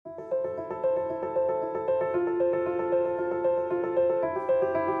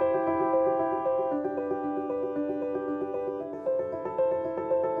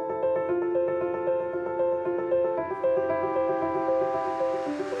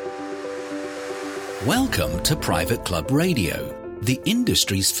Welcome to Private Club Radio, the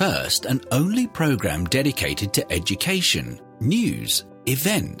industry's first and only program dedicated to education, news,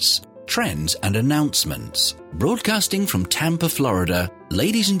 events, trends and announcements. Broadcasting from Tampa, Florida,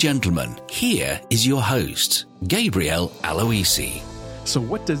 ladies and gentlemen, here is your host, Gabriel Aloisi. So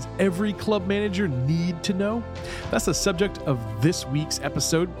what does every club manager need to know? That's the subject of this week's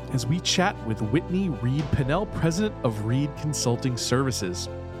episode as we chat with Whitney Reed Pinnell, president of Reed Consulting Services.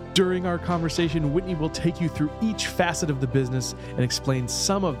 During our conversation, Whitney will take you through each facet of the business and explain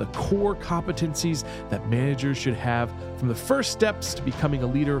some of the core competencies that managers should have, from the first steps to becoming a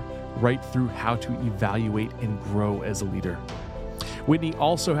leader right through how to evaluate and grow as a leader. Whitney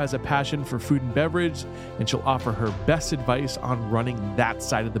also has a passion for food and beverage, and she'll offer her best advice on running that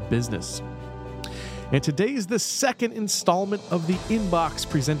side of the business. And today is the second installment of The Inbox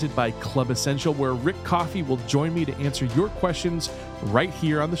presented by Club Essential, where Rick Coffey will join me to answer your questions right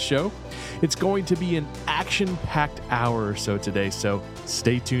here on the show. It's going to be an action-packed hour or so today, so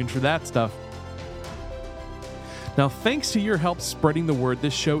stay tuned for that stuff. Now, thanks to your help spreading the word,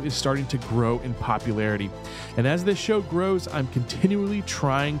 this show is starting to grow in popularity. And as this show grows, I'm continually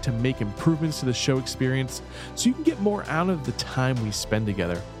trying to make improvements to the show experience so you can get more out of the time we spend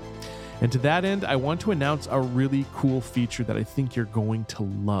together. And to that end, I want to announce a really cool feature that I think you're going to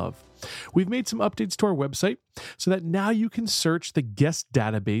love. We've made some updates to our website so that now you can search the guest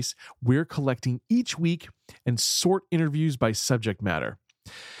database we're collecting each week and sort interviews by subject matter.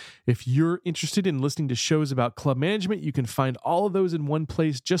 If you're interested in listening to shows about club management, you can find all of those in one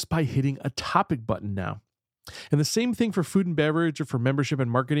place just by hitting a topic button now. And the same thing for food and beverage, or for membership and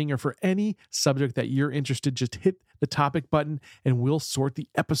marketing, or for any subject that you're interested. Just hit the topic button and we'll sort the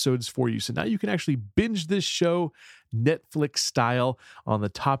episodes for you. So now you can actually binge this show Netflix style on the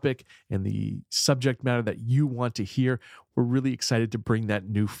topic and the subject matter that you want to hear. We're really excited to bring that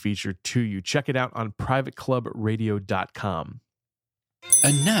new feature to you. Check it out on privateclubradio.com.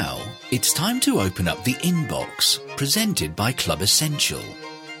 And now it's time to open up the inbox, presented by Club Essential.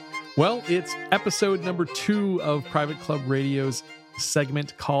 Well, it's episode number 2 of Private Club Radio's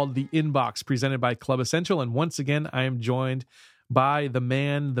segment called The Inbox, presented by Club Essential. And once again, I am joined by the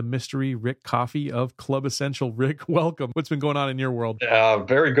man, the mystery, Rick Coffey of Club Essential. Rick, welcome. What's been going on in your world?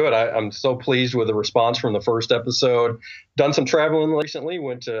 Very good. I'm so pleased with the response from the first episode. Done some traveling recently.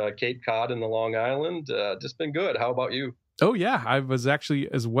 Went to Cape Cod in the Long Island. Just been good. How about you? Oh, yeah. I was actually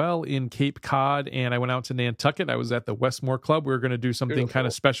as well in Cape Cod, and I went out to Nantucket. I was at the Westmore Club. We were going to do something kind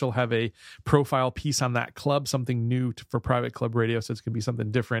of special, have a profile piece on that club, something new for Private Club Radio. So it's going to be something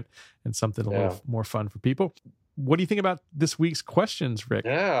different and something a little more fun for people. What do you think about this week's questions, Rick?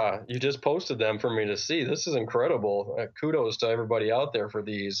 Yeah, you just posted them for me to see. This is incredible. Kudos to everybody out there for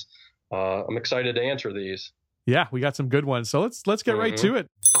these. I'm excited to answer these. Yeah, we got some good ones. So let's get right to it.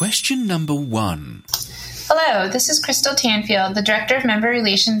 Question number 1. Hello, this is Crystal Tanfield, the Director of Member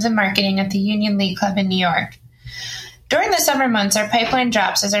Relations and Marketing at the Union League Club in New York. During the summer months, our pipeline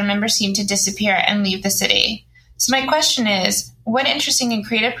drops as our members seem to disappear and leave the city. So my question is, what interesting and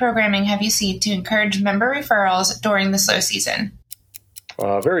creative programming have you seen to encourage member referrals during the slow season?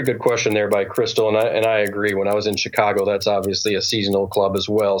 Very good question there by Crystal, and I agree. When I was in Chicago, that's obviously a seasonal club as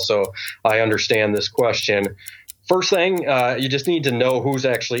well, so I understand this question. First thing, you just need to know who's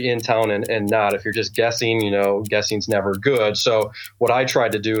actually in town and not. If you're just guessing, guessing's never good. So what I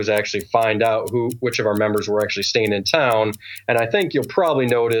tried to do is actually find out which of our members were actually staying in town. And I think you'll probably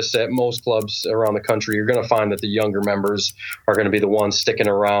notice at most clubs around the country, you're going to find that the younger members are going to be the ones sticking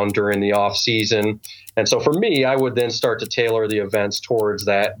around during the off season. And so for me, I would then start to tailor the events towards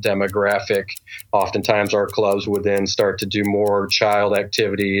that demographic. Oftentimes our clubs would then start to do more child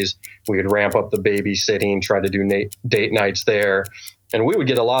activities. We would ramp up the babysitting, try to do date nights there. And we would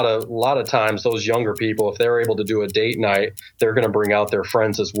get a lot of times those younger people, if they're able to do a date night, they're going to bring out their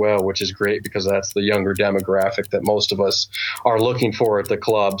friends as well, which is great because that's the younger demographic that most of us are looking for at the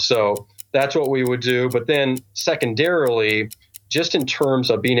club. So that's what we would do. But then secondarily, just in terms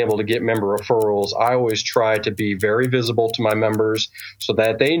of being able to get member referrals, I always try to be very visible to my members so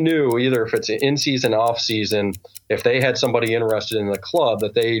that they knew, either if it's in season, off season, if they had somebody interested in the club,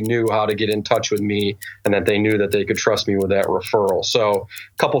 that they knew how to get in touch with me and that they knew that they could trust me with that referral. So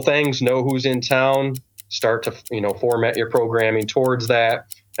a couple things: know who's in town, start to, format your programming towards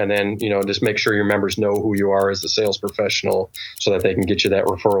that. And then, just make sure your members know who you are as a sales professional so that they can get you that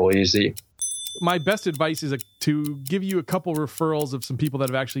referral easy. My best advice is to give you a couple referrals of some people that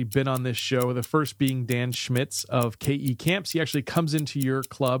have actually been on this show. The first being Dan Schmitz of KE Camps. He actually comes into your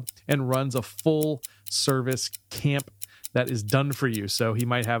club and runs a full service camp that is done for you. So he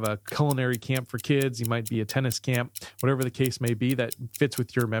might have a culinary camp for kids. He might be a tennis camp, whatever the case may be that fits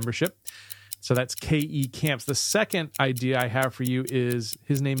with your membership. So that's KE Camps. The second idea I have for you is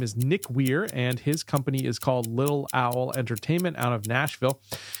his name is Nick Weir, and his company is called Little Owl Entertainment out of Nashville.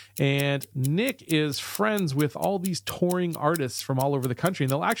 And Nick is friends with all these touring artists from all over the country,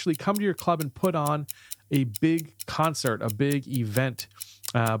 and they'll actually come to your club and put on a big concert, a big event.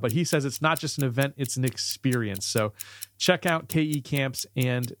 But he says it's not just an event, it's an experience. So check out KE Camps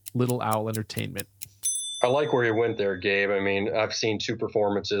and Little Owl Entertainment. I like where you went there, Gabe. I mean, I've seen 2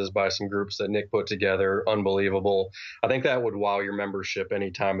 performances by some groups that Nick put together. Unbelievable. I think that would wow your membership any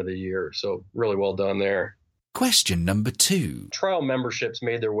time of the year. So really well done there. Question number 2. Trial memberships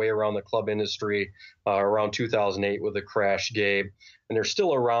made their way around the club industry around 2008 with the crash, Gabe. And they're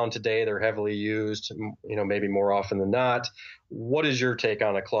still around today. They're heavily used, maybe more often than not. What is your take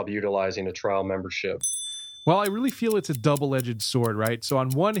on a club utilizing a trial membership? Well, I really feel it's a double-edged sword, right? So on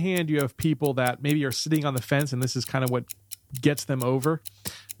one hand, you have people that maybe are sitting on the fence, and this is kind of what gets them over.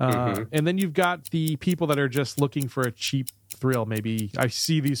 And then you've got the people that are just looking for a cheap thrill. Maybe I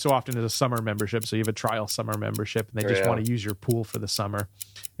see these so often as a summer membership. So you have a trial summer membership, and they just want to use your pool for the summer,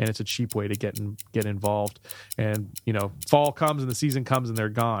 and it's a cheap way to get involved. And fall comes and the season comes and they're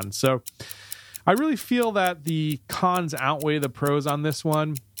gone. So I really feel that the cons outweigh the pros on this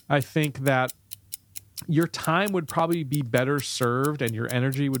one. I think that your time would probably be better served and your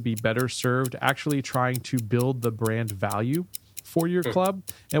energy would be better served actually trying to build the brand value for your club.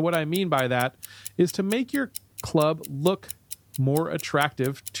 And what I mean by that is to make your club look more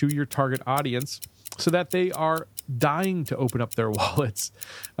attractive to your target audience so that they are dying to open up their wallets.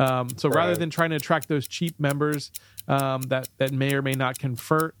 Rather than trying to attract those cheap members that may or may not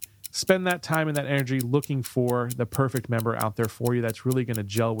convert, spend that time and that energy looking for the perfect member out there for you that's really going to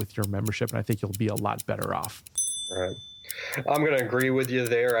gel with your membership, and I think you'll be a lot better off. Right. I'm going to agree with you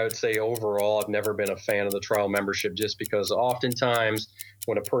there. I would say overall, I've never been a fan of the trial membership just because oftentimes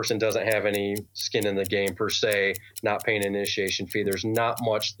when a person doesn't have any skin in the game per se, not paying an initiation fee, there's not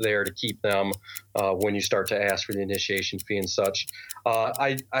much there to keep them when you start to ask for the initiation fee and such.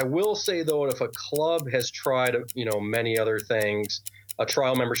 I will say, though, if a club has tried, many other things, a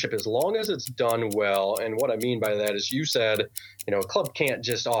trial membership, as long as it's done well. And what I mean by that is you said, a club can't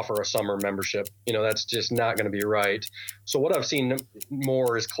just offer a summer membership. That's just not going to be right. So what I've seen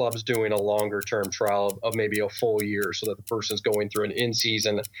more is clubs doing a longer term trial of maybe a full year so that the person's going through an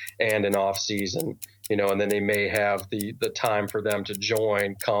in-season and an off-season, and then they may have the time for them to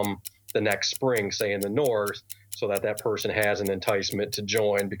join come the next spring, say in the north, so that person has an enticement to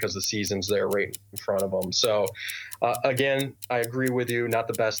join because the season's there right in front of them. So, again, I agree with you, not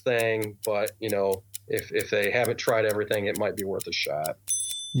the best thing, but, if they haven't tried everything, it might be worth a shot.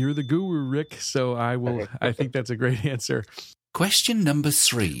 You're the guru, Rick, so I think that's a great answer. Question number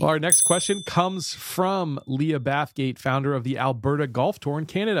 3. Well, our next question comes from Leah Bathgate, founder of the Alberta Golf Tour in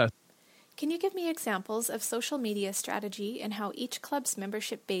Canada. Can you give me examples of social media strategy and how each club's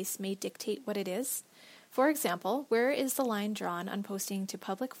membership base may dictate what it is? For example, where is the line drawn on posting to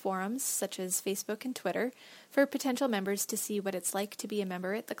public forums such as Facebook and Twitter for potential members to see what it's like to be a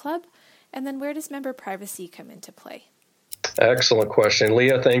member at the club? And then where does member privacy come into play? Excellent question,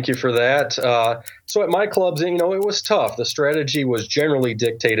 Leah. Thank you for that. So at my clubs, it was tough. The strategy was generally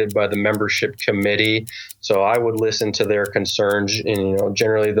dictated by the membership committee. So I would listen to their concerns, and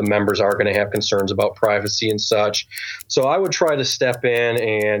generally the members are going to have concerns about privacy and such. So I would try to step in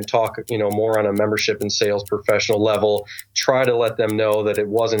and talk, more on a membership and sales professional level. Try to let them know that it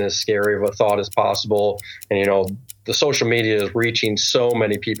wasn't as scary of a thought as possible, and the social media is reaching so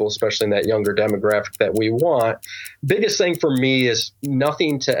many people, especially in that younger demographic that we want. Biggest thing for me is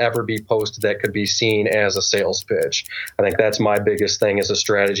nothing to ever be posted that could be seen as a sales pitch. I think that's my biggest thing as a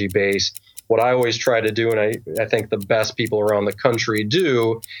strategy base. What I always try to do, and I think the best people around the country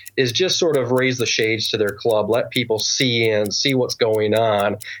do, is just sort of raise the shades to their club, let people see what's going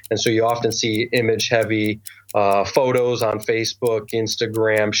on. And so you often see image-heavy photos on Facebook,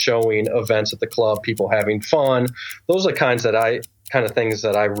 Instagram, showing events at the club, people having fun. Those are the kind of things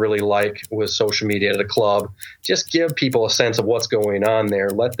that I really like with social media at a club. Just give people a sense of what's going on there.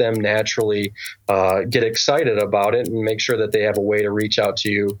 Let them naturally get excited about it and make sure that they have a way to reach out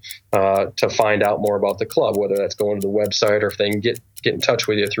to you to find out more about the club, whether that's going to the website or if they can get in touch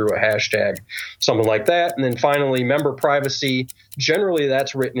with you through a hashtag, something like that. And then finally, member privacy. Generally,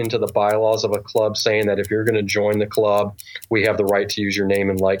 that's written into the bylaws of a club saying that if you're going to join the club, we have the right to use your name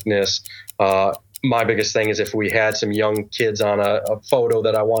and likeness. My biggest thing is if we had some young kids on a photo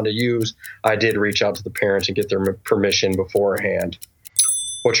that I wanted to use, I did reach out to the parents and get their permission beforehand.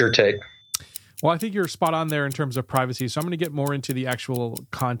 What's your take? Well, I think you're spot on there in terms of privacy. So I'm going to get more into the actual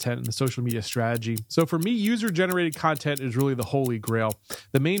content and the social media strategy. So for me, user-generated content is really the holy grail.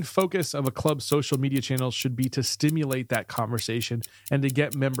 The main focus of a club's social media channel should be to stimulate that conversation and to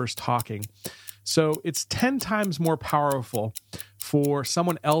get members talking. So it's 10 times more powerful for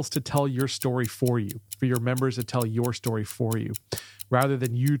someone else to tell your story for you, for your members to tell your story for you, rather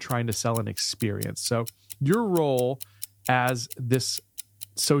than you trying to sell an experience. So your role as this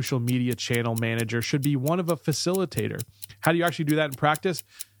social media channel manager should be one of a facilitator. How do you actually do that in practice?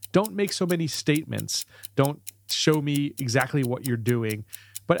 Don't make so many statements. Don't show me exactly what you're doing,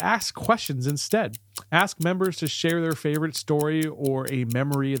 but ask questions instead. Ask members to share their favorite story or a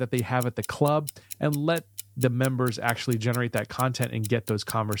memory that they have at the club, and let the members actually generate that content and get those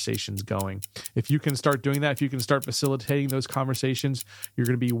conversations going. If you can start doing that, if you can start facilitating those conversations, you're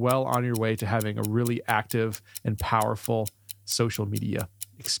going to be well on your way to having a really active and powerful social media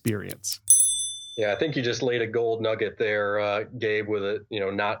experience. Yeah, I think you just laid a gold nugget there, Gabe, with it,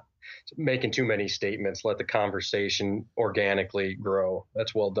 not making too many statements. Let the conversation organically grow.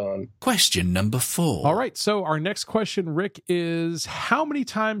 That's well done. Question number 4. All right. So our next question, Rick, is how many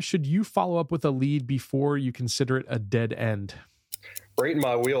times should you follow up with a lead before you consider it a dead end? Right in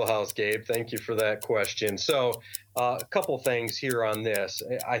my wheelhouse, Gabe. Thank you for that question. So a couple things here on this.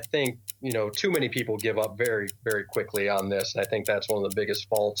 I think, too many people give up very, very quickly on this. And I think that's one of the biggest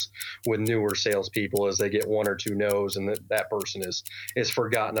faults with newer salespeople is they get 1 or 2 no's and that person is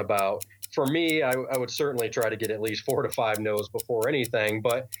forgotten about. For me, I would certainly try to get at least 4 to 5 no's before anything.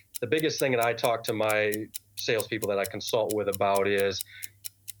 But the biggest thing that I talk to my salespeople that I consult with about is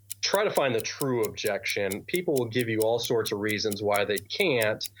try to find the true objection. People will give you all sorts of reasons why they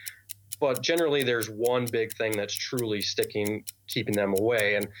can't, but generally there's one big thing that's truly keeping them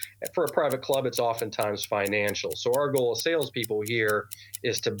away. And for a private club, it's oftentimes financial. So our goal as salespeople here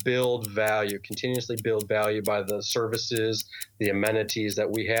is to build value, continuously build value by the services, the amenities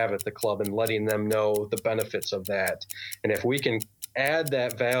that we have at the club, and letting them know the benefits of that. And if we can add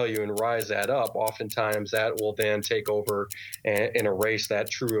that value and rise that up, oftentimes that will then take over and erase that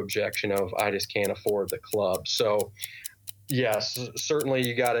true objection of I just can't afford the club. So yes, certainly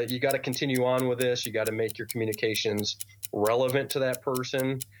you got to continue on with this. You got to make your communications relevant to that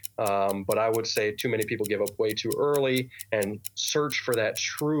person. But I would say too many people give up way too early, and search for that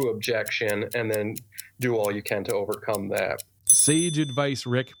true objection and then do all you can to overcome that. Sage advice,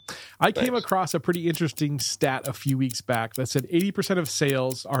 Rick. I came across a pretty interesting stat a few weeks back that said 80% of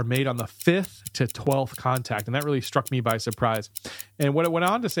sales are made on the 5th to 12th contact, and that really struck me by surprise. And what it went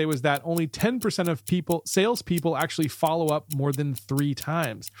on to say was that only 10% of salespeople actually follow up more than 3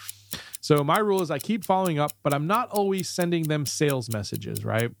 times. So my rule is I keep following up, but I'm not always sending them sales messages,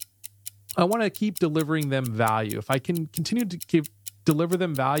 right? I want to keep delivering them value. If I can continue to deliver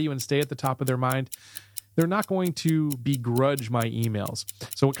them value and stay at the top of their mind, they're not going to begrudge my emails.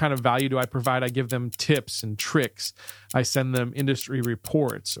 So what kind of value do I provide? I give them tips and tricks. I send them industry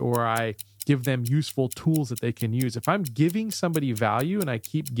reports, or I give them useful tools that they can use. If I'm giving somebody value and I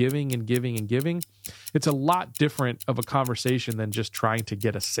keep giving and giving and giving, it's a lot different of a conversation than just trying to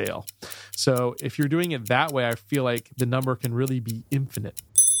get a sale. So if you're doing it that way, I feel like the number can really be infinite.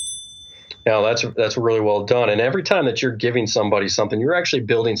 Yeah, that's really well done. And every time that you're giving somebody something, you're actually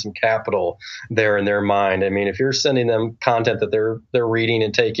building some capital there in their mind. I mean, if you're sending them content that they're reading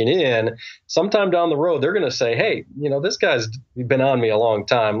and taking in, sometime down the road, they're going to say, hey, this guy's been on me a long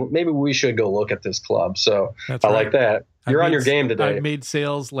time. Maybe we should go look at this club. So I like that. You're on your game today. I've made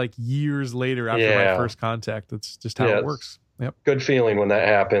sales like years later after my first contact. That's just how it works. Yep. Good feeling when that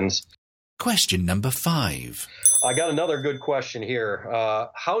happens. Question number 5. I got another good question here.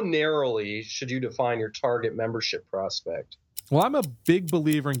 How narrowly should you define your target membership prospect? Well, I'm a big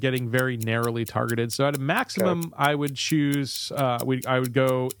believer in getting very narrowly targeted. So at a maximum, I would choose, I would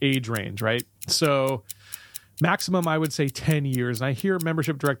go age range, right? So maximum, I would say 10 years. And I hear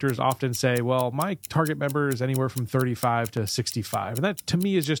membership directors often say, well, my target member is anywhere from 35 to 65. And that, to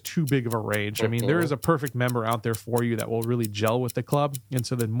me, is just too big of a range. I mean, there is a perfect member out there for you that will really gel with the club. And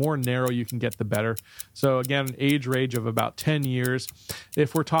so the more narrow you can get, the better. So again, an age range of about 10 years.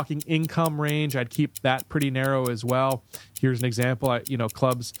 If we're talking income range, I'd keep that pretty narrow as well. Here's an example,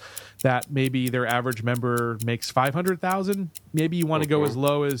 clubs that maybe their average member makes 500,000. Maybe you want to go as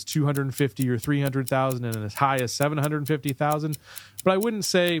low as 250 or 300,000 and as high as 750,000. But I wouldn't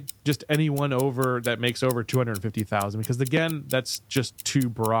say just anyone that makes over 250,000, because again, that's just too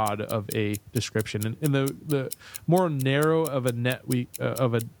broad of a description. And the more narrow of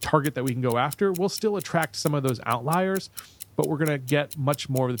a target that we can go after, we'll still attract some of those outliers. but we're going to get much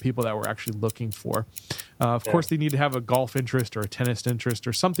more of the people that we're actually looking for. Of course, they need to have a golf interest or a tennis interest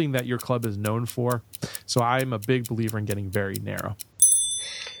or something that your club is known for. So I'm a big believer in getting very narrow.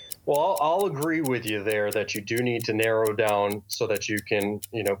 Well, I'll agree with you there that you do need to narrow down so that you can,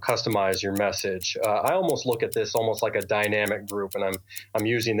 customize your message. I almost look at this almost like a dynamic group, and I'm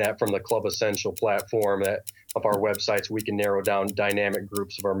using that from the Club Essential platform of our websites. We can narrow down dynamic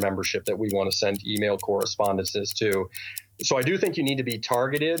groups of our membership that we want to send email correspondences to. So I do think you need to be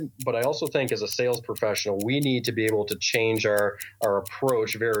targeted, but I also think as a sales professional, we need to be able to change our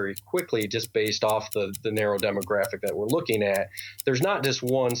approach very quickly just based off the narrow demographic that we're looking at. There's not just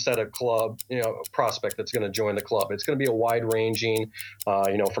one set of club, prospect that's going to join the club. It's going to be a wide ranging,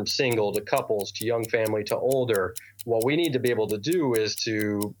 from single to couples to young family to older. What we need to be able to do is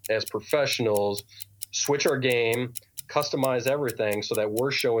to, as professionals, switch our game, customize everything so that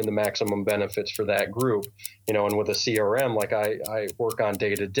we're showing the maximum benefits for that group, and with a CRM like I work on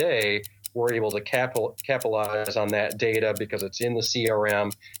day to day, we're able to capitalize on that data because it's in the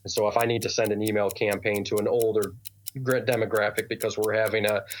CRM. And so if I need to send an email campaign to an older demographic because we're having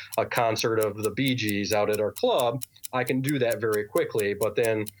a concert of the Bee Gees out at our club, I can do that very quickly. But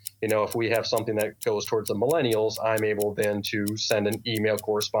then, if we have something that goes towards the millennials, I'm able then to send an email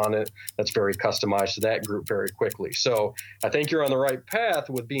correspondent that's very customized to that group very quickly. So I think you're on the right path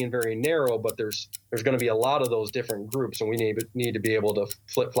with being very narrow, but there's going to be a lot of those different groups, and we need to be able to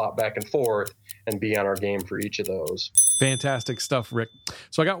flip-flop back and forth and be on our game for each of those. Fantastic stuff, Rick.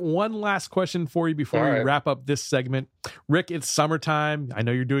 So I got one last question for you before we wrap up this segment. Rick, it's summertime. I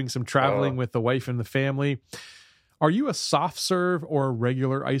know you're doing some traveling with the wife and the family. Are you a soft serve or a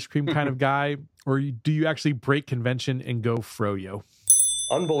regular ice cream kind of guy, or do you actually break convention and go froyo?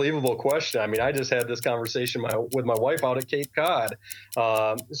 Unbelievable question. I mean, I just had this conversation with my wife out at Cape Cod.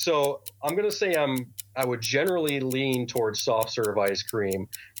 So I'm going to say I would generally lean towards soft serve ice cream.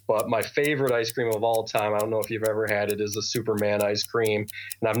 But my favorite ice cream of all time, I don't know if you've ever had it, is the Superman ice cream.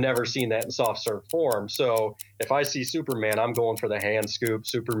 And I've never seen that in soft serve form. So if I see Superman, I'm going for the hand scoop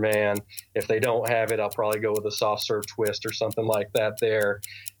Superman. If they don't have it, I'll probably go with a soft serve twist or something like that there.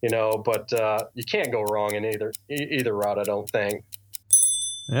 But you can't go wrong in either route, I don't think.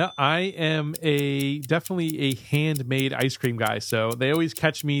 Yeah, I am definitely a handmade ice cream guy. So they always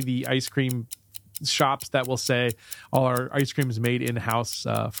catch me the ice cream shops that will say all our ice cream is made in-house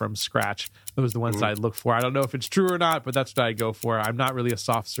from scratch. Those are the ones I look for. I don't know if it's true or not, but that's what I go for. I'm not really a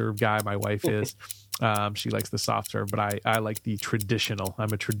soft serve guy. My wife is. She likes the soft serve, but I like the traditional.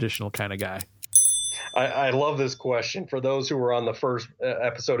 I'm a traditional kind of guy. I love this question. For those who were on the first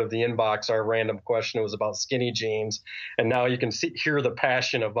episode of the Inbox, our random question was about skinny jeans. And now you can hear the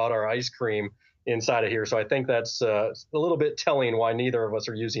passion about our ice cream inside of here. So I think that's a little bit telling why neither of us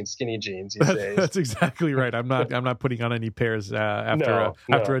are using skinny jeans these days. That's exactly right. I'm not putting on any pairs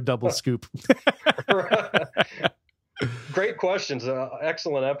after a double scoop. Great questions.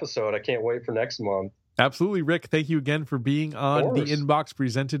 Excellent episode. I can't wait for next month. Absolutely, Rick. Thank you again for being on the Inbox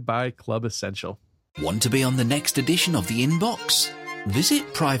presented by Club Essential. Want to be on the next edition of the Inbox?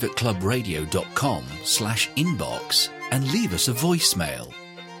 Visit privateclubradio.com/inbox and leave us a voicemail.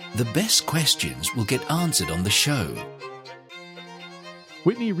 The best questions will get answered on the show.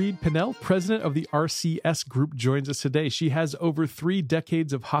 Whitney Reed Pinnell, president of the RCS Group, joins us today. She has over 3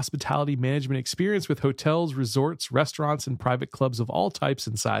 decades of hospitality management experience with hotels, resorts, restaurants, and private clubs of all types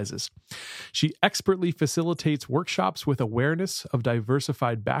and sizes. She expertly facilitates workshops with awareness of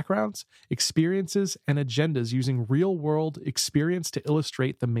diversified backgrounds, experiences, and agendas using real-world experience to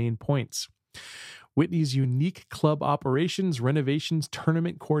illustrate the main points. Whitney's unique club operations, renovations,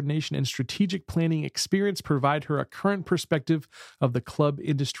 tournament coordination, and strategic planning experience provide her a current perspective of the club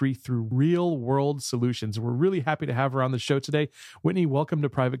industry through real-world solutions. We're really happy to have her on the show today. Whitney, welcome to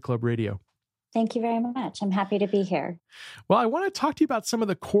Private Club Radio. Thank you very much. I'm happy to be here. Well, I want to talk to you about some of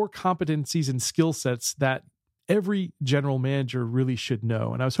the core competencies and skill sets that every general manager really should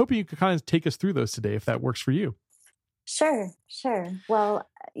know. And I was hoping you could kind of take us through those today, if that works for you. Sure. Well,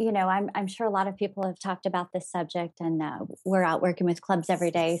 I'm sure a lot of people have talked about this subject, and we're out working with clubs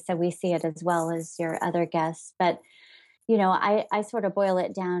every day, so we see it as well as your other guests. But, I sort of boil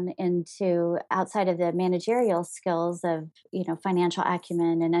it down into outside of the managerial skills of, financial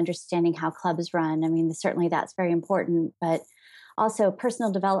acumen and understanding how clubs run. I mean, certainly that's very important, but also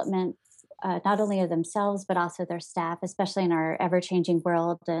personal development, not only of themselves, but also their staff, especially in our ever-changing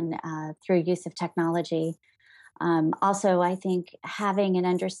world and through use of technology. Also, I think having and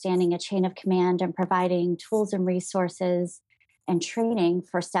understanding a chain of command and providing tools and resources and training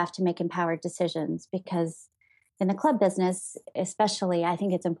for staff to make empowered decisions, because in the club business, especially, I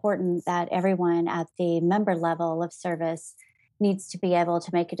think it's important that everyone at the member level of service needs to be able to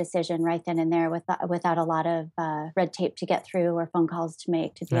make a decision right then and there without a lot of red tape to get through or phone calls to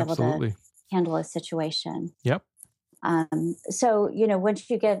make to be Absolutely. able to handle a situation. Yep. So, once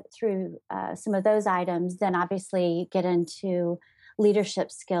you get through some of those items, then obviously get into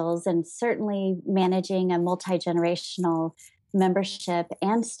leadership skills and certainly managing a multi-generational membership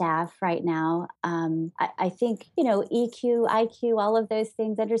and staff right now. I think, EQ, IQ, all of those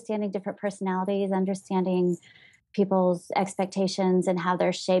things, understanding different personalities, understanding people's expectations and how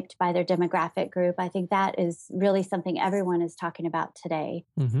they're shaped by their demographic group. I think that is really something everyone is talking about today,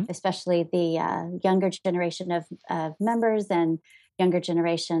 especially the younger generation of members and younger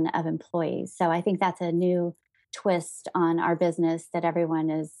generation of employees. So I think that's a new twist on our business that everyone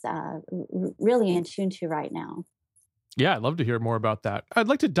is really in tune to right now. Yeah, I'd love to hear more about that. I'd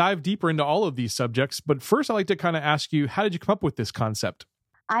like to dive deeper into all of these subjects, but first I'd like to kind of ask you, how did you come up with this concept?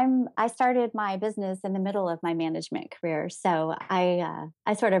 I started my business in the middle of my management career. So I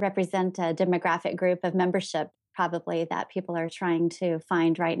sort of represent a demographic group of membership probably that people are trying to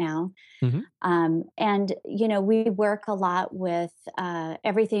find right now. And, we work a lot with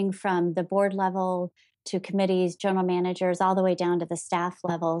everything from the board level to committees, general managers, all the way down to the staff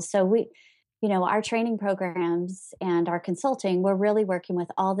level. So our training programs and our consulting, we're really working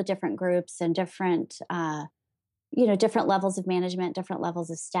with all the different groups and different different levels of management, different levels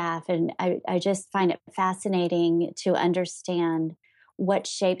of staff. And I just find it fascinating to understand what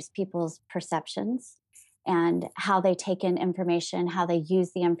shapes people's perceptions and how they take in information, how they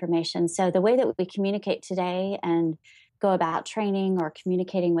use the information. So the way that we communicate today and go about training or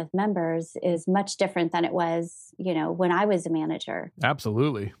communicating with members is much different than it was, when I was a manager.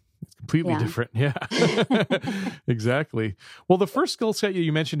 Absolutely. It's completely different. Yeah, exactly. Well, the first skill set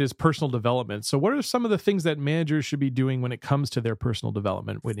you mentioned is personal development. So what are some of the things that managers should be doing when it comes to their personal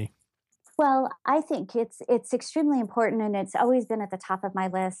development, Whitney? Well, I think it's extremely important, and it's always been at the top of my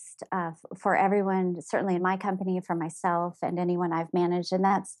list for everyone, certainly in my company, for myself and anyone I've managed, and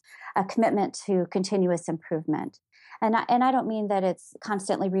that's a commitment to continuous improvement. And I don't mean that it's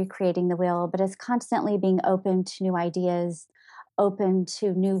constantly recreating the wheel, but it's constantly being open to new ideas, open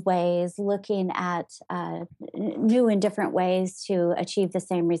to new ways, looking at new and different ways to achieve the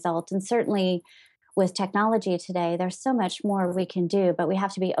same result. And certainly with technology today, there's so much more we can do, but we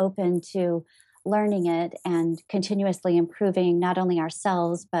have to be open to learning it and continuously improving not only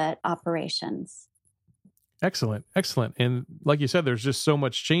ourselves, but operations. Excellent. And like you said, there's just so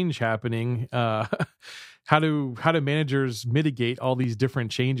much change happening. How do managers mitigate all these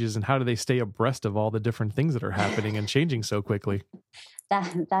different changes, and how do they stay abreast of all the different things that are happening and changing so quickly?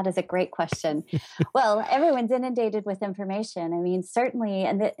 That is a great question. Well, everyone's inundated with information. I mean, certainly,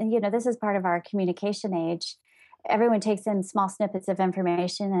 and this is part of our communication age. Everyone takes in small snippets of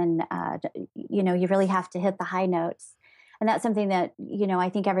information, and you really have to hit the high notes. And that's something that, I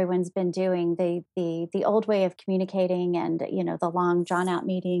think everyone's been doing. The old way of communicating and, the long drawn out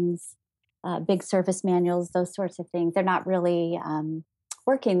meetings, big service manuals, those sorts of things, they're not really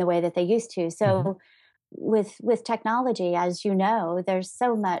working the way that they used to. So with technology, as you know, there's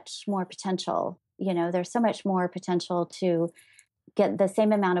so much more potential. There's so much more potential to get the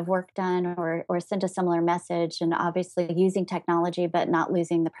same amount of work done or send a similar message, and obviously using technology, but not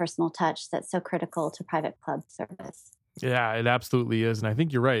losing the personal touch that's so critical to private club service. Yeah, it absolutely is. And I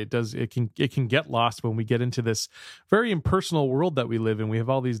think you're right. It can get lost when we get into this very impersonal world that we live in. We have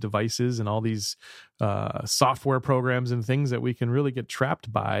all these devices and all these software programs and things that we can really get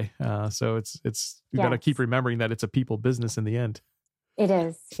trapped by. So we've got to keep remembering that it's a people business in the end. It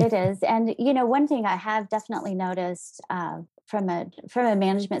is. And, one thing I have definitely noticed from a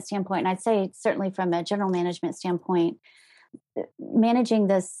management standpoint, and I'd say certainly from a general management standpoint, managing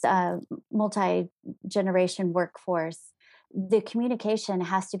this multi-generation workforce, the communication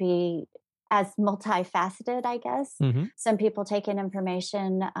has to be as multifaceted, I guess. Some people take in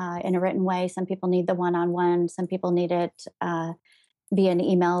information in a written way. Some people need the one-on-one. Some people need it via an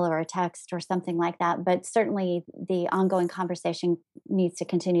email or a text or something like that. But certainly the ongoing conversation needs to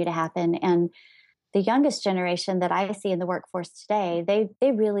continue to happen. And the youngest generation that I see in the workforce today,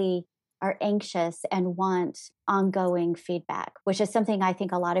 they really are anxious and want ongoing feedback, which is something I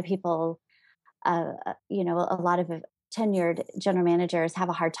think a lot of people, a lot of tenured general managers have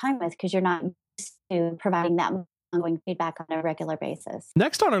a hard time with, because you're not used to providing that ongoing feedback on a regular basis.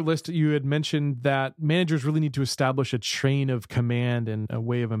 Next on our list, you had mentioned that managers really need to establish a chain of command and a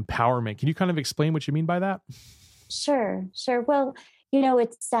way of empowerment. Can you kind of explain what you mean by that? Sure. Well,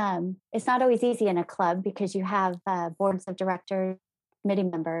 it's not always easy in a club, because you have boards of directors, committee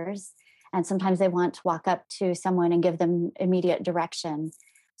members, and sometimes they want to walk up to someone and give them immediate direction.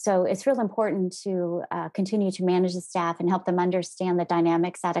 So it's real important to continue to manage the staff and help them understand the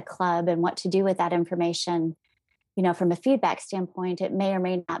dynamics at a club and what to do with that information. From a feedback standpoint, it may or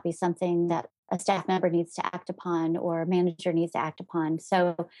may not be something that a staff member needs to act upon or a manager needs to act upon.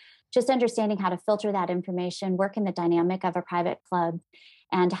 So just understanding how to filter that information, work in the dynamic of a private club,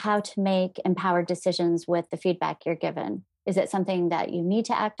 and how to make empowered decisions with the feedback you're given. Is it something that you need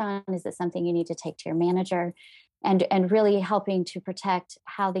to act on? Is it something you need to take to your manager? And really helping to protect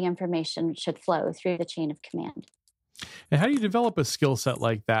how the information should flow through the chain of command. And how do you develop a skill set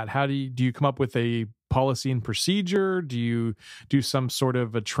like that? How do you come up with a policy and procedure? Do you do some sort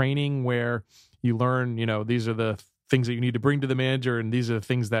of a training where you learn, these are the things that you need to bring to the manager and these are the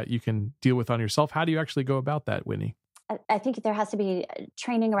things that you can deal with on yourself? How do you actually go about that, Whitney? I think there has to be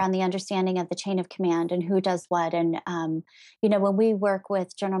training around the understanding of the chain of command and who does what. And, when we work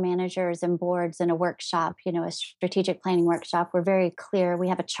with general managers and boards in a workshop, a strategic planning workshop, we're very clear. We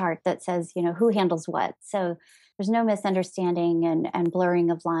have a chart that says, who handles what. So there's no misunderstanding and blurring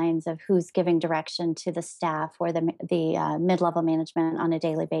of lines of who's giving direction to the staff or the mid-level management on a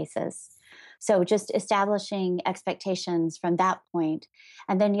daily basis. So just establishing expectations from that point.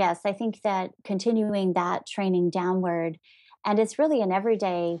 And then, yes, I think that continuing that training downward, and it's really an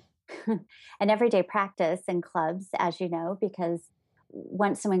everyday practice in clubs, as you know, because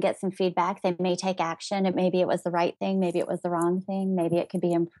once someone gets some feedback, they may take action. Maybe it was the right thing. Maybe it was the wrong thing. Maybe it could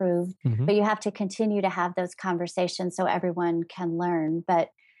be improved. Mm-hmm. But you have to continue to have those conversations so everyone can learn. But,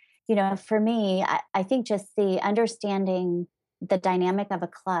 for me, I think just the understanding the dynamic of a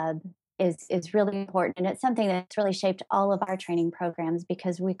club is really important. And it's something that's really shaped all of our training programs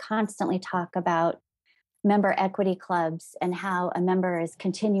because we constantly talk about member equity clubs and how a member is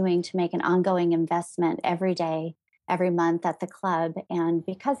continuing to make an ongoing investment every day, every month at the club. And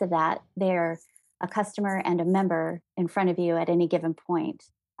because of that, they're a customer and a member in front of you at any given point.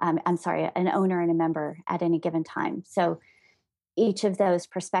 An owner and a member at any given time. So each of those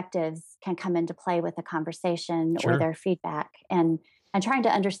perspectives can come into play with a conversation or their feedback and trying to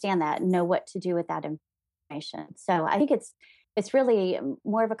understand that and know what to do with that information. So I think it's really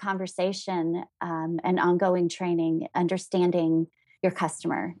more of a conversation and ongoing training, understanding your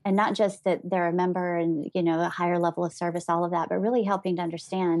customer, and not just that they're a member and, a higher level of service, all of that, but really helping to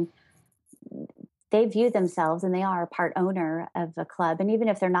understand they view themselves and they are a part owner of a club. And even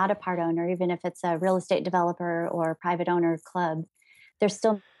if they're not a part owner, even if it's a real estate developer or a private owner club, they're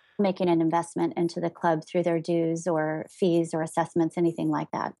still making an investment into the club through their dues or fees or assessments, anything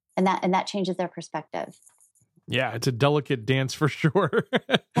like that. And that changes their perspective. Yeah, it's a delicate dance for sure.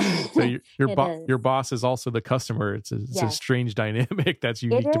 So your boss is also the customer. It's a strange dynamic that's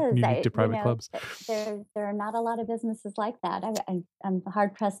unique to private clubs. There are not a lot of businesses like that. I'm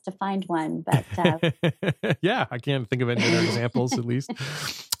hard pressed to find one, but yeah, I can't think of any other examples at least.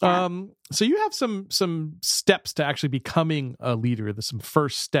 Yeah. So you have some steps to actually becoming a leader. There's some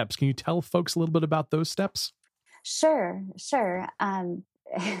first steps. Can you tell folks a little bit about those steps? Sure.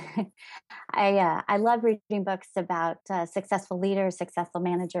 I love reading books about successful leaders, successful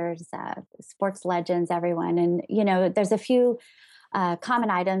managers, sports legends, everyone. And, there's a few common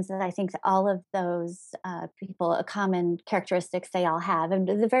items that I think all of those people, common characteristics they all have. And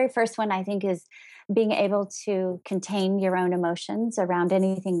the very first one, I think, is being able to contain your own emotions around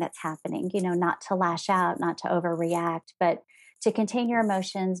anything that's happening, not to lash out, not to overreact, but to contain your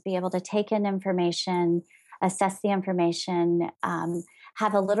emotions, be able to take in information, assess the information,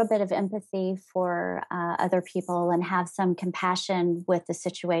 have a little bit of empathy for other people and have some compassion with the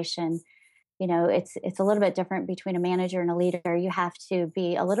situation. It's a little bit different between a manager and a leader. You have to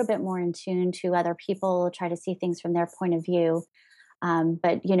be a little bit more in tune to other people, try to see things from their point of view.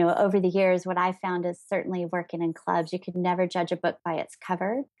 But over the years, what I found is certainly working in clubs, you could never judge a book by its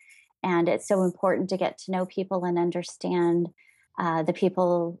cover. And it's so important to get to know people and understand the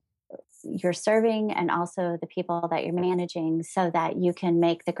people you're serving and also the people that you're managing so that you can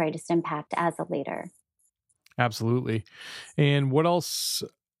make the greatest impact as a leader. Absolutely. And what else,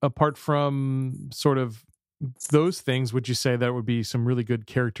 apart from sort of those things, would you say that would be some really good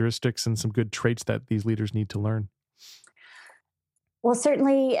characteristics and some good traits that these leaders need to learn? Well,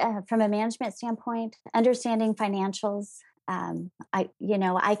 certainly from a management standpoint, understanding financials.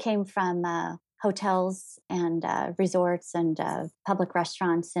 I came from hotels and resorts and public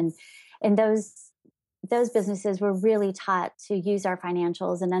restaurants, and those businesses were really taught to use our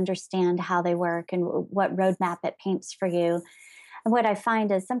financials and understand how they work and what roadmap it paints for you. And what I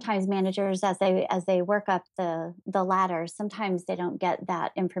find is sometimes managers, as they work up the ladder, sometimes they don't get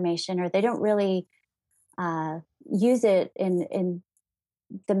that information or they don't really use it in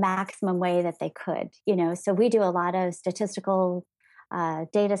the maximum way that they could. So we do a lot of statistical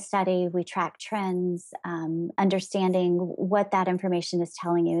data study, we track trends, understanding what that information is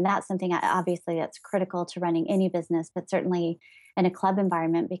telling you. And that's something obviously that's critical to running any business, but certainly in a club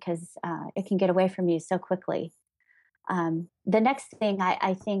environment, because it can get away from you so quickly. The next thing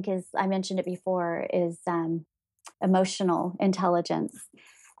I think is, I mentioned it before, is emotional intelligence.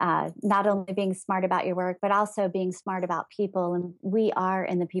 Not only being smart about your work, but also being smart about people. And we are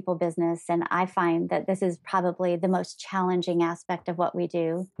in the people business. And I find that this is probably the most challenging aspect of what we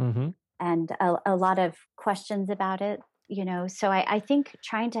do. Mm-hmm. And a lot of questions about it, So I think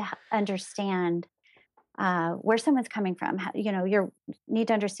trying to understand where someone's coming from, you need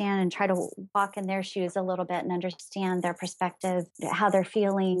to understand and try to walk in their shoes a little bit and understand their perspective, how they're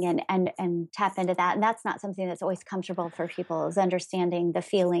feeling, and tap into that. And that's not something that's always comfortable for people, is understanding the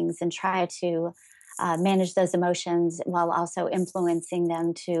feelings and try to manage those emotions while also influencing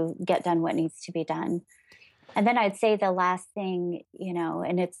them to get done what needs to be done. And then I'd say the last thing,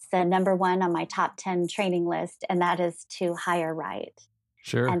 and it's the number one on my top 10 training list, and that is to hire right.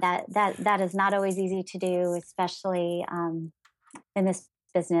 Sure. And that is not always easy to do, especially in this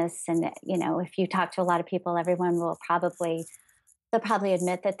business. And, if you talk to a lot of people, everyone they'll probably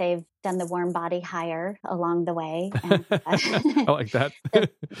admit that they've done the warm body hire along the way. And, I like that. They'll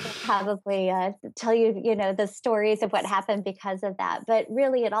probably tell you, the stories of what happened because of that. But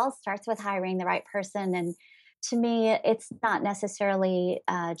really, it all starts with hiring the right person. And to me, it's not necessarily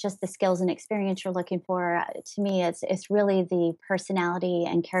just the skills and experience you're looking for. To me, it's really the personality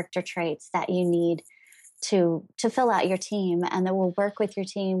and character traits that you need to fill out your team, and that will work with your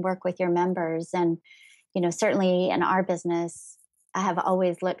team, work with your members. And, certainly in our business, I have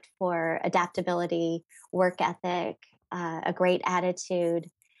always looked for adaptability, work ethic, a great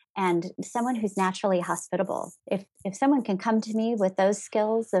attitude, and someone who's naturally hospitable. If someone can come to me with those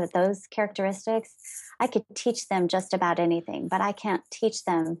skills, with those characteristics, I could teach them just about anything, but I can't teach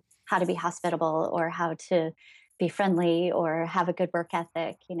them how to be hospitable or how to be friendly or have a good work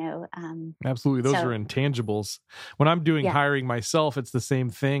ethic, Absolutely. Those are intangibles. When I'm doing hiring myself, it's the same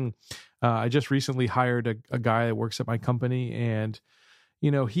thing. I just recently hired a guy that works at my company, and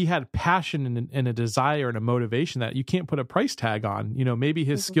he had passion and a desire and a motivation that you can't put a price tag on. Maybe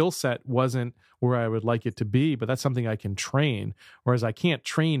his skill set wasn't where I would like it to be, but that's something I can train. Whereas I can't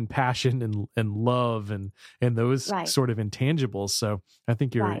train passion and love and those sort of intangibles. So I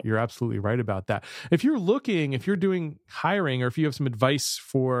think you're absolutely right about that. If you're doing hiring, or if you have some advice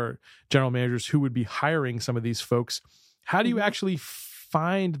for general managers who would be hiring some of these folks, how do you actually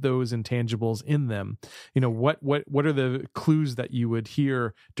find those intangibles in them? What are the clues that you would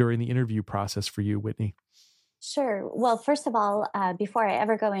hear during the interview process for you, Whitney? Sure. Well, first of all, before I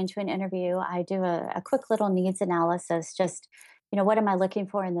ever go into an interview, I do a quick little needs analysis. Just, what am I looking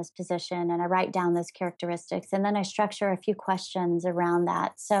for in this position? And I write down those characteristics, and then I structure a few questions around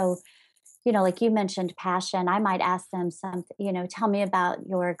that. So, like you mentioned, passion, I might ask them something, tell me about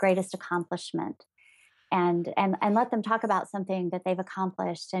your greatest accomplishment. And let them talk about something that they've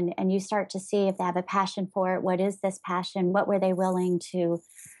accomplished, and you start to see if they have a passion for it. What is this passion? What were they willing to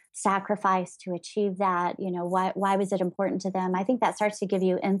sacrifice to achieve that? Why was it important to them? I think that starts to give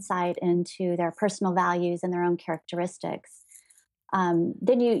you insight into their personal values and their own characteristics. Then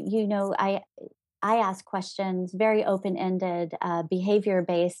I ask questions, very open-ended,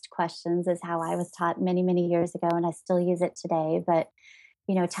 behavior-based questions is how I was taught many, many years ago, and I still use it today. But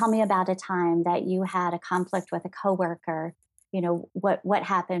tell me about a time that you had a conflict with a coworker. What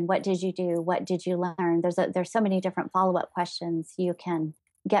happened? What did you do? What did you learn? There's so many different follow-up questions you can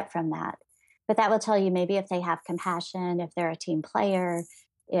get from that. But that will tell you maybe if they have compassion, if they're a team player,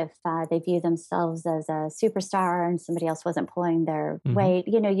 if they view themselves as a superstar and somebody else wasn't pulling their weight.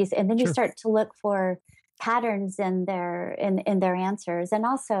 And then you start to look for patterns in their answers. And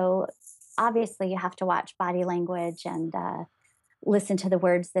also, obviously, you have to watch body language and listen to the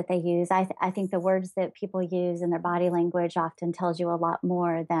words that they use. I think the words that people use in their body language often tells you a lot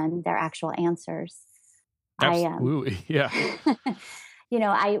more than their actual answers. Absolutely, yeah.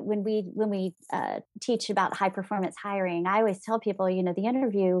 When we teach about high performance hiring, I always tell people, the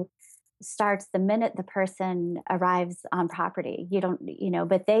interview starts the minute the person arrives on property.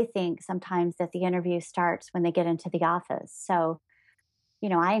 But they think sometimes that the interview starts when they get into the office. So,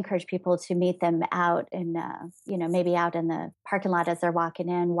 I encourage people to meet them out in, maybe out in the parking lot as they're walking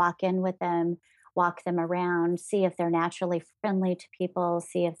in, walk in with them, walk them around, see if they're naturally friendly to people,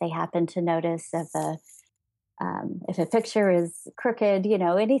 see if they happen to notice if a picture is crooked,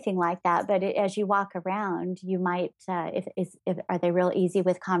 anything like that. But as you walk around, you might, if are they real easy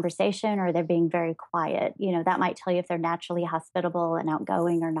with conversation, or they're being very quiet? That might tell you if they're naturally hospitable and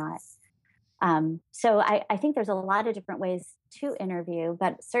outgoing or not. So I think there's a lot of different ways to interview,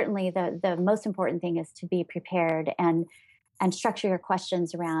 but certainly the most important thing is to be prepared and structure your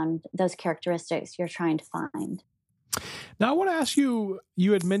questions around those characteristics you're trying to find. Now, I want to ask you,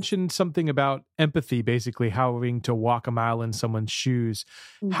 you had mentioned something about empathy, basically having to walk a mile in someone's shoes.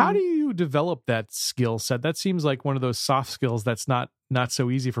 Mm-hmm. How do you develop that skill set? That seems like one of those soft skills that's not so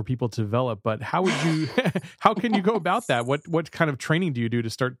easy for people to develop, but how would you, how can you go about that? What kind of training do you do to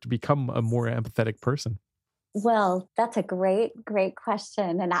start to become a more empathetic person? Well, that's a great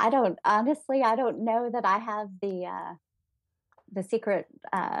question. And I don't know that I have the secret,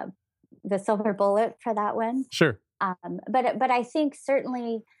 the silver bullet for that one. Sure. But I think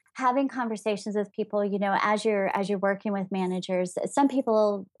certainly having conversations with people, as you're working with managers, some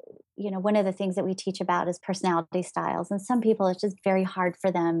people, one of the things that we teach about is personality styles. And some people, it's just very hard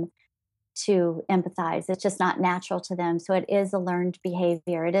for them to empathize. It's just not natural to them. So it is a learned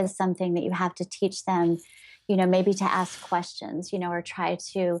behavior. It is something that you have to teach them, maybe to ask questions, or try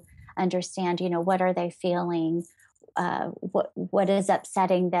to understand, what are they feeling? What is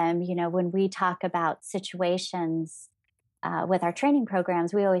upsetting them? When we talk about situations with our training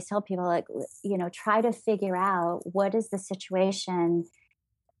programs, we always tell people, try to figure out what is the situation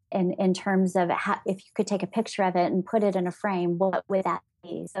in terms of how, if you could take a picture of it and put it in a frame, what would that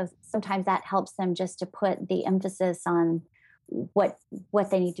be? So sometimes that helps them just to put the emphasis on what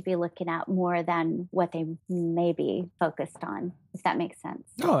they need to be looking at more than what they may be focused on, if that makes sense.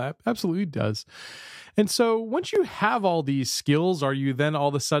 Oh, that absolutely does. And so once you have all these skills, are you then all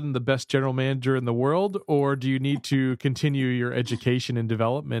of a sudden the best general manager in the world, or do you need to continue your education and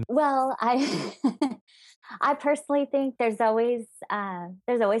development? Well, I personally think there's always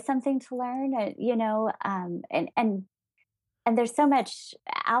something to learn, and there's so much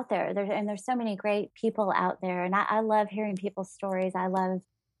out there. There's so many great people out there, and I love hearing people's stories. I love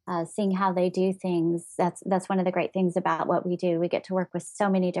seeing how they do things. That's one of the great things about what we do. We get to work with so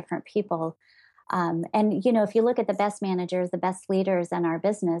many different people, and if you look at the best managers, the best leaders in our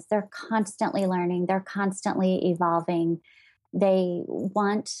business, they're constantly learning. They're constantly evolving. They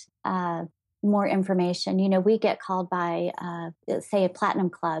want more information. We get called by, say, a platinum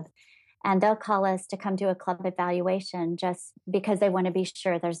club. And they'll call us to come do a club evaluation just because they want to be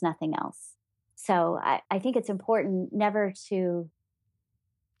sure there's nothing else. So I think it's important never to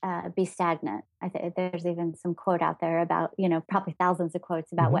be stagnant. There's even some quote out there about, probably thousands of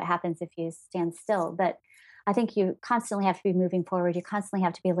quotes about what happens if you stand still. But I think you constantly have to be moving forward. You constantly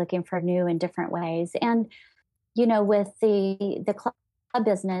have to be looking for new and different ways. And, with the club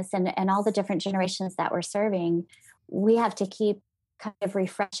business and all the different generations that we're serving, we have to keep kind of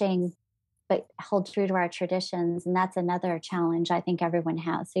refreshing but hold true to our traditions. And that's another challenge I think everyone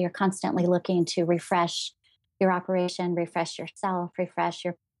has. So you're constantly looking to refresh your operation, refresh yourself, refresh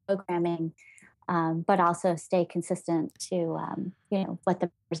your programming, but also stay consistent to, what the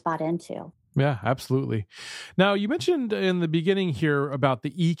members bought into. Yeah, absolutely. Now, you mentioned in the beginning here about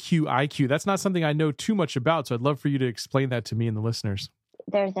the EQ, IQ. That's not something I know too much about, so I'd love for you to explain that to me and the listeners.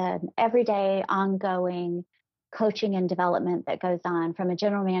 There's an everyday, ongoing coaching and development that goes on from a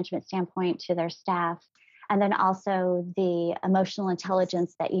general management standpoint to their staff. And then also the emotional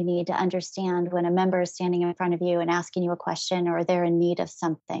intelligence that you need to understand when a member is standing in front of you and asking you a question or they're in need of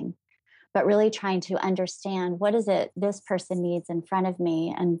something. But really trying to understand what is it this person needs in front of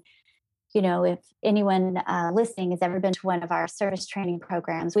me. And, if anyone listening has ever been to one of our service training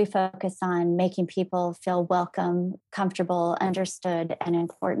programs, we focus on making people feel welcome, comfortable, understood, and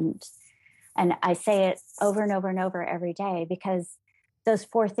important. And I say it over and over and over every day because those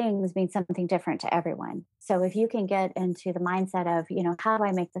 4 things mean something different to everyone. So if you can get into the mindset of, how do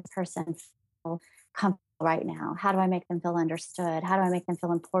I make this person feel comfortable right now? How do I make them feel understood? How do I make them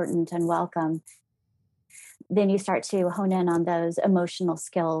feel important and welcome? Then you start to hone in on those emotional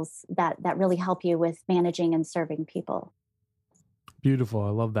skills that really help you with managing and serving people. Beautiful.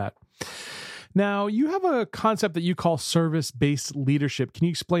 I love that. Now, you have a concept that you call service-based leadership. Can you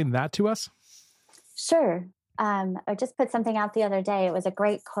explain that to us? Sure. I just put something out the other day. It was a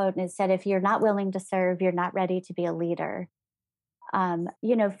great quote, and it said, if you're not willing to serve, you're not ready to be a leader.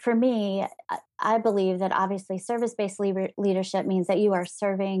 For me, I believe that obviously service-based leadership means that you are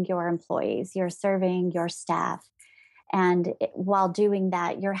serving your employees, you're serving your staff. And while doing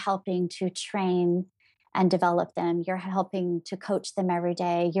that, you're helping to train and develop them. You're helping to coach them every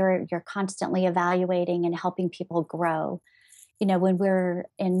day. You're constantly evaluating and helping people grow. When we're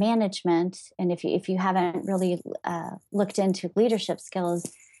in management, and if you haven't really looked into leadership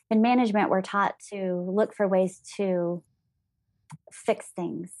skills, in management, we're taught to look for ways to fix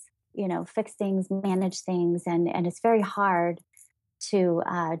things, manage things. And it's very hard to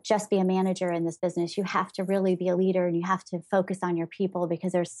just be a manager in this business. You have to really be a leader, and you have to focus on your people,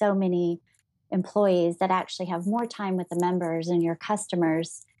 because there's so many employees that actually have more time with the members and your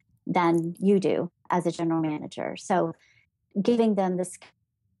customers than you do as a general manager. So giving them the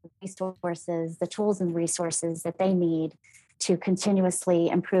resources, the tools and resources that they need to continuously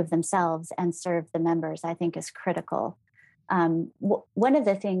improve themselves and serve the members, I think is critical. One of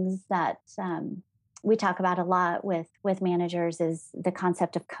the things that we talk about a lot with managers is the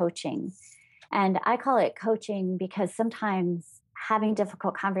concept of coaching. And I call it coaching because sometimes having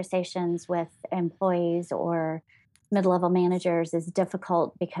difficult conversations with employees or mid-level managers is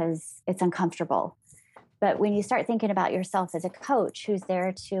difficult because it's uncomfortable. But when you start thinking about yourself as a coach who's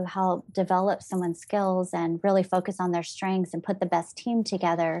there to help develop someone's skills and really focus on their strengths and put the best team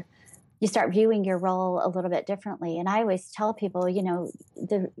together, you start viewing your role a little bit differently. And I always tell people,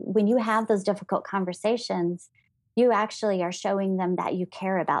 when you have those difficult conversations, you actually are showing them that you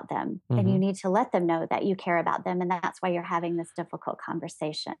care about them. Mm-hmm. And you need to let them know that you care about them. And that's why you're having this difficult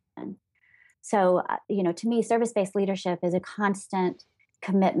conversation. So, to me, service-based leadership is a constant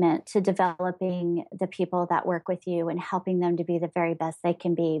commitment to developing the people that work with you and helping them to be the very best they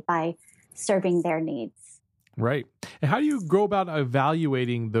can be by serving their needs. Right. And how do you go about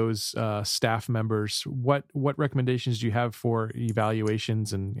evaluating those staff members? What recommendations do you have for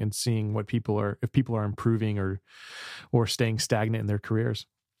evaluations and seeing if people are improving or staying stagnant in their careers?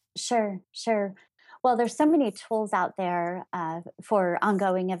 Sure. Well, there's so many tools out there for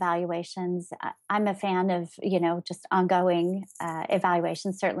ongoing evaluations. I'm a fan of, just ongoing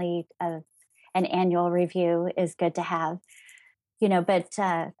evaluations. Certainly an annual review is good to have, but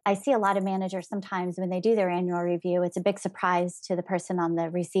I see a lot of managers sometimes when they do their annual review, it's a big surprise to the person on the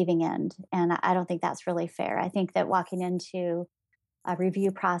receiving end. And I don't think that's really fair. I think that walking into a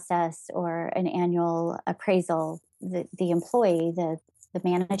review process or an annual appraisal, the employee, the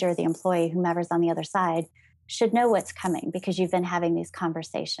manager, the employee, whomever's on the other side, should know what's coming because you've been having these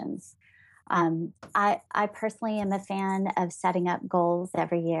conversations. I personally am a fan of setting up goals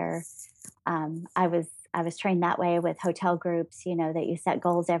every year. I was trained that way with hotel groups, that you set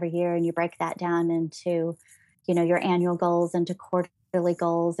goals every year and you break that down into, your annual goals into quarterly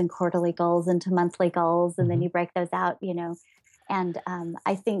goals and quarterly goals into monthly goals. And then you break those out, and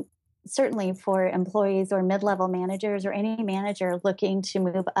I think certainly for employees or mid-level managers or any manager looking to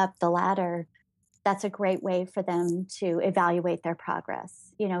move up the ladder, that's a great way for them to evaluate their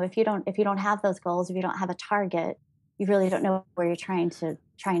progress. If you don't have those goals, if you don't have a target, you really don't know where you're trying to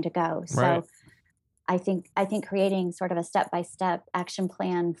go. So right. I think creating sort of a step-by-step action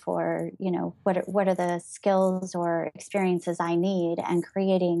plan for, what are the skills or experiences I need, and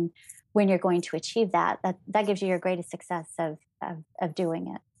creating when you're going to achieve that gives you your greatest success of doing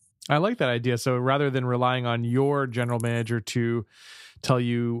it. I like that idea. So rather than relying on your general manager to tell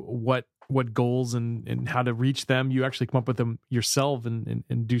you what goals and how to reach them, you actually come up with them yourself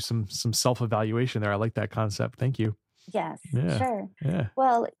and do some self-evaluation there. I like that concept. Thank you. Yes, yeah. Sure. Yeah.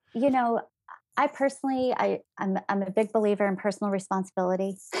 Well, I personally, I'm a big believer in personal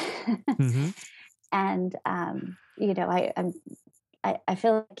responsibility. Mm-hmm. And, I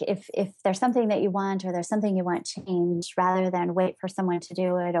feel like if there's something that you want or there's something you want changed, rather than wait for someone to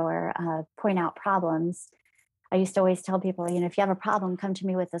do it or point out problems, I used to always tell people, if you have a problem, come to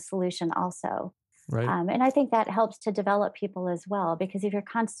me with a solution also. Right. And I think that helps to develop people as well, because if you're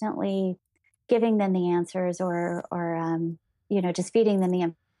constantly giving them the answers or just feeding them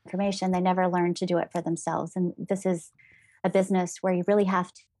the information, they never learn to do it for themselves. And this is a business where you really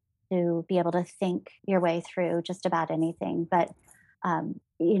have to be able to think your way through just about anything. But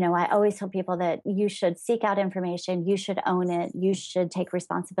I always tell people that you should seek out information, you should own it, you should take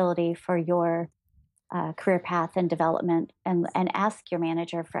responsibility for your career path and development, and ask your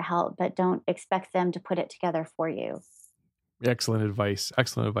manager for help, but don't expect them to put it together for you. Excellent advice.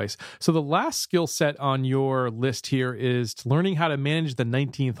 So the last skill set on your list here is learning how to manage the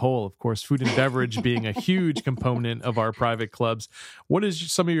 19th hole. Of course, food and beverage being a huge component of our private clubs. What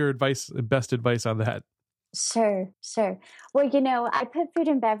is some of your best advice on that? Sure. Well, I put food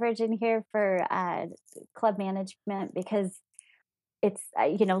and beverage in here for club management because it's,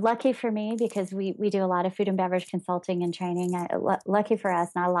 lucky for me, because we do a lot of food and beverage consulting and training. Lucky for us,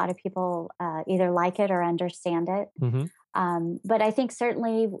 not a lot of people either like it or understand it. Mm-hmm. But I think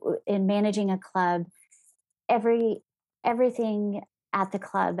certainly in managing a club, everything at the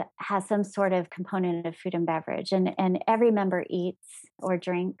club has some sort of component of food and beverage, and every member eats or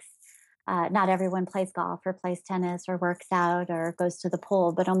drinks. Not everyone plays golf or plays tennis or works out or goes to the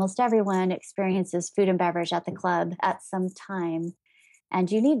pool, but almost everyone experiences food and beverage at the club at some time. And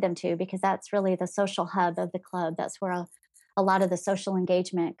you need them to, because that's really the social hub of the club. That's where a lot of the social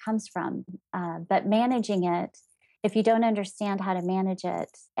engagement comes from. But managing it, if you don't understand how to manage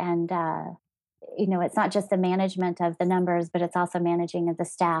it, and it's not just the management of the numbers, but it's also managing of the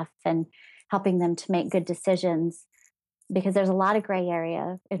staff and helping them to make good decisions, because there's a lot of gray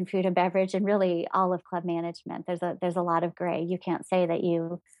area in food and beverage, and really all of club management. There's a lot of gray. You can't say that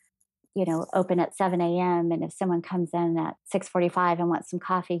you open at 7 a.m. and if someone comes in at 6:45 and wants some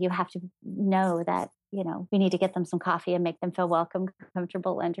coffee, you have to know that, we need to get them some coffee and make them feel welcome,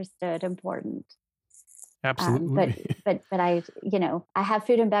 comfortable, understood, important. Absolutely. But I have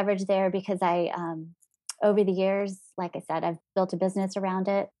food and beverage there because I, over the years, like I said, I've built a business around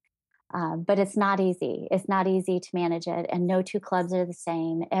it. But it's not easy. It's not easy to manage it. And no two clubs are the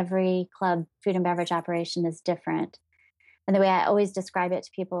same. Every club food and beverage operation is different. And the way I always describe it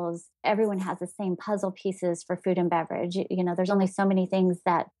to people is everyone has the same puzzle pieces for food and beverage. There's only so many things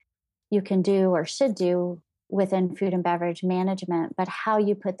that you can do or should do within food and beverage management, but how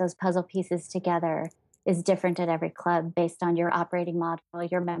you put those puzzle pieces together is different at every club based on your operating model,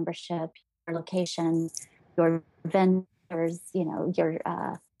 your membership, your location, your vendors,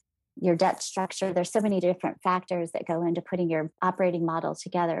 your debt structure. There's so many different factors that go into putting your operating model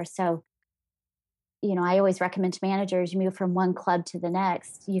together. So, I always recommend to managers, you move from one club to the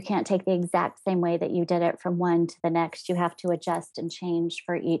next. You can't take the exact same way that you did it from one to the next. You have to adjust and change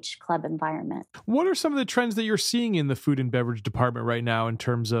for each club environment. What are some of the trends that you're seeing in the food and beverage department right now in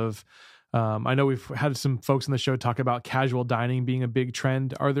terms of, I know we've had some folks on the show talk about casual dining being a big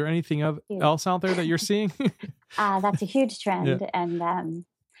trend. Are there anything else out there that you're seeing? That's a huge trend. Yeah. And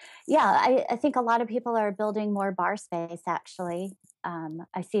I think a lot of people are building more bar space, actually.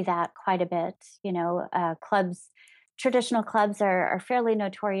 I see that quite a bit. Traditional clubs are fairly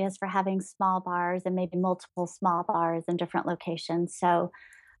notorious for having small bars and maybe multiple small bars in different locations. So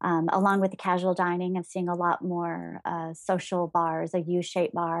along with the casual dining, I'm seeing a lot more social bars, a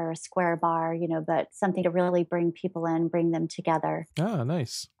U-shaped bar, or a square bar, but something to really bring people in, bring them together. Oh,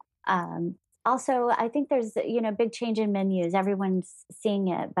 nice. Also, I think there's, big change in menus. Everyone's seeing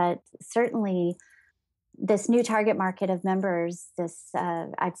it, but certainly this new target market of members, this,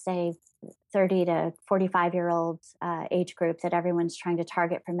 I'd say 30 to 45-year-old age group that everyone's trying to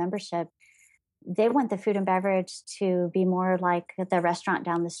target for membership, they want the food and beverage to be more like the restaurant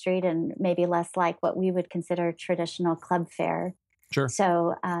down the street and maybe less like what we would consider traditional club fare. Sure.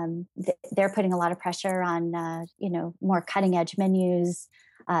 So they're putting a lot of pressure on, more cutting edge menus,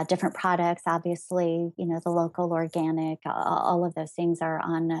 different products. Obviously, the local, organic, all of those things are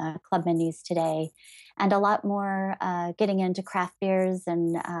on club menus today, and a lot more getting into craft beers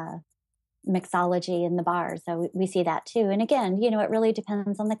and mixology in the bars. So we see that too. And again, it really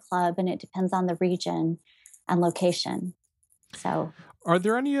depends on the club and it depends on the region and location. So, are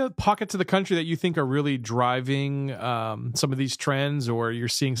there any pockets of the country that you think are really driving some of these trends, or you're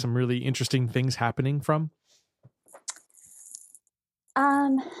seeing some really interesting things happening from?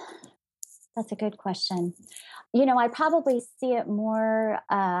 That's a good question. I probably see it more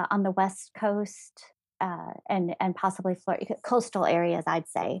on the West Coast and possibly coastal areas, I'd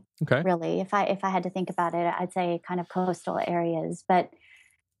say. Okay. Really, if I had to think about it, I'd say kind of coastal areas. But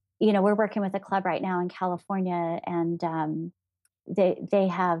we're working with a club right now in California, and they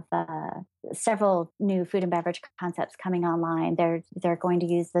have several new food and beverage concepts coming online. They're going to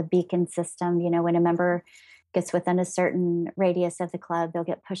use the beacon system. When a member gets within a certain radius of the club, they'll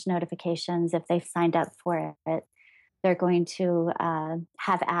get push notifications if they've signed up for it. They're going to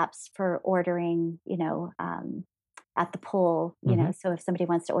have apps for ordering, at the pool, so if somebody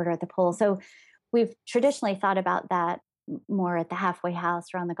wants to order at the pool. So we've traditionally thought about that more at the halfway house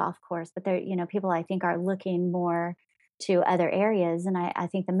or on the golf course, but there, people I think are looking more to other areas. And I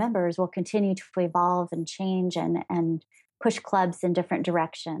think the members will continue to evolve and change and push clubs in different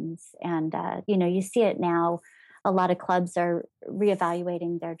directions. And, you see it now, a lot of clubs are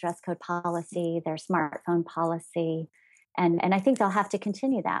reevaluating their dress code policy, their smartphone policy. And I think they'll have to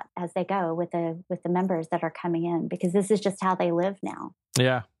continue that as they go with the members that are coming in, because this is just how they live now.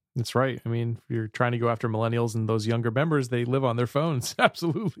 Yeah, that's right. I mean, if you're trying to go after millennials and those younger members, they live on their phones.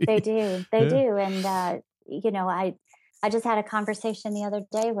 Absolutely. They do. They do. And, I just had a conversation the other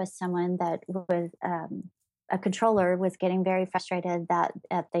day with someone that was a controller was getting very frustrated that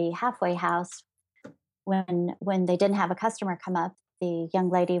at the halfway house, when they didn't have a customer come up, the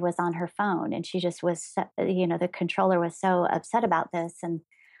young lady was on her phone, and she just was, the controller was so upset about this. And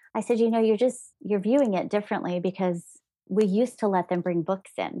I said, you're viewing it differently, because we used to let them bring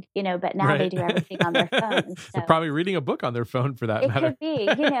books in, but now They do everything on their phones. So they're probably reading a book on their phone for that matter. It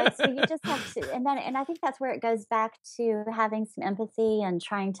could be, so you just have to, and I think that's where it goes back to having some empathy and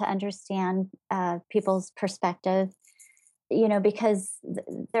trying to understand people's perspective. because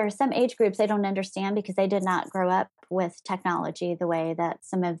there are some age groups they don't understand because they did not grow up with technology the way that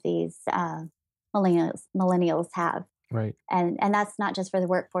some of these millennials have. Right. And that's not just for the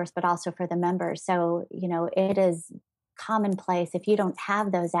workforce, but also for the members. So, it is commonplace if you don't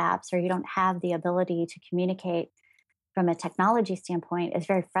have those apps or you don't have the ability to communicate from a technology standpoint, it's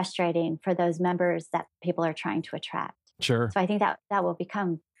very frustrating for those members that people are trying to attract. Sure. So I think that will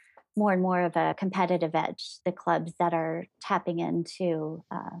become more and more of a competitive edge, the clubs that are tapping into,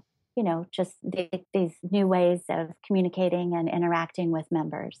 just these new ways of communicating and interacting with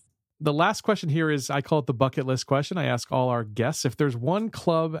members. The last question here is, I call it the bucket list question. I ask all our guests, if there's one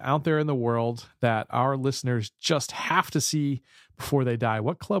club out there in the world that our listeners just have to see before they die,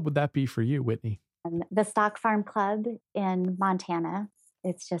 what club would that be for you, Whitney? The Stock Farm Club in Montana.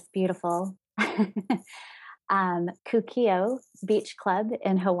 It's just beautiful. Kukio Beach Club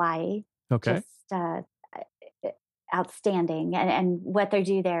in Hawaii. Okay. Just outstanding. And what they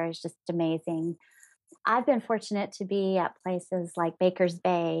do there is just amazing. I've been fortunate to be at places like Baker's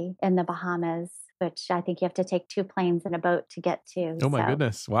Bay in the Bahamas, which I think you have to take 2 planes and a boat to get to. Oh my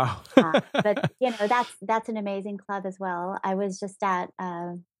goodness. Wow. But that's an amazing club as well. I was just at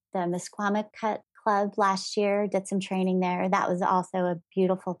the Mesquamacut Club last year, did some training there. That was also a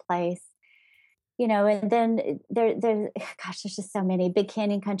beautiful place. And then there's just so many. Big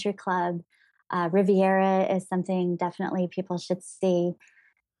Canyon Country Club, Riviera is something definitely people should see.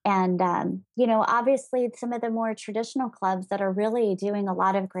 And, obviously some of the more traditional clubs that are really doing a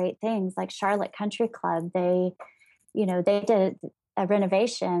lot of great things, like Charlotte Country Club, they did a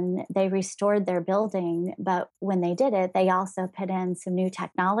renovation, they restored their building, but when they did it, they also put in some new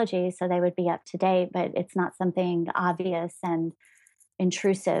technology so they would be up to date, but it's not something obvious and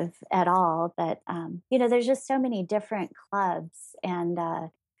intrusive at all. But, there's just so many different clubs. And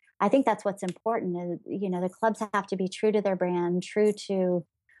I think that's what's important is, the clubs have to be true to their brand, true to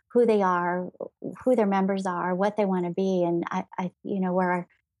who they are, who their members are, what they want to be. And I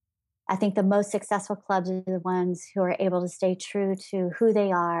think the most successful clubs are the ones who are able to stay true to who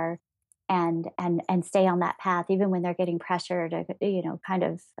they are and stay on that path, even when they're getting pressure to, kind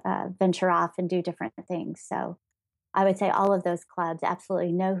of venture off and do different things. So I would say all of those clubs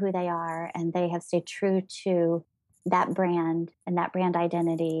absolutely know who they are and they have stayed true to that brand and that brand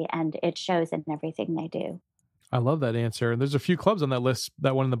identity, and it shows in everything they do. I love that answer. And there's a few clubs on that list,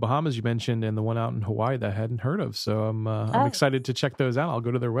 that one in the Bahamas you mentioned and the one out in Hawaii that I hadn't heard of. So I'm excited to check those out. I'll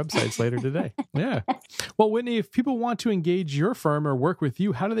go to their websites later today. Yeah. Well, Whitney, if people want to engage your firm or work with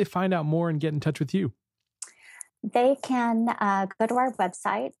you, how do they find out more and get in touch with you? They can go to our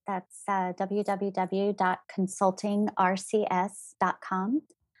website. That's www.consultingrcs.com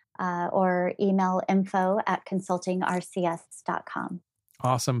or email info@consultingrcs.com.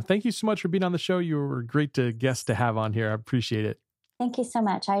 Awesome. Thank you so much for being on the show. You were a great guest to have on here. I appreciate it. Thank you so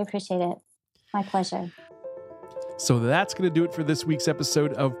much. I appreciate it. My pleasure. So that's going to do it for this week's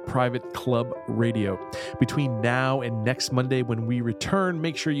episode of Private Club Radio. Between now and next Monday when we return,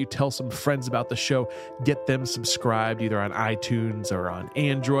 make sure you tell some friends about the show. Get them subscribed either on iTunes or on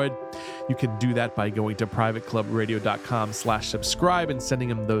Android. You can do that by going to privateclubradio.com/subscribe and sending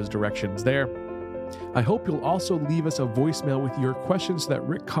them those directions there. I hope you'll also leave us a voicemail with your questions so that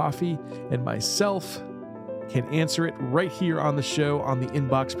Rick Coffey and myself can answer it right here on the show on the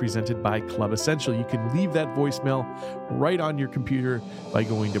inbox presented by Club Essential. You can leave that voicemail right on your computer by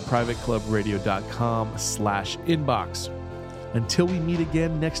going to privateclubradio.com/inbox. Until we meet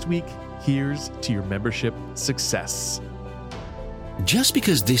again next week, here's to your membership success. Just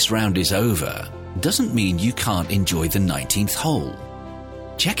because this round is over doesn't mean you can't enjoy the 19th hole.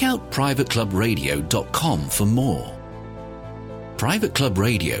 Check out privateclubradio.com for more. Private Club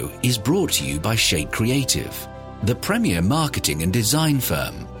Radio is brought to you by Shake Creative, the premier marketing and design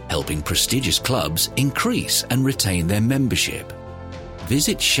firm, helping prestigious clubs increase and retain their membership.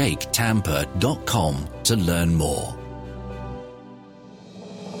 Visit shaketampa.com to learn more.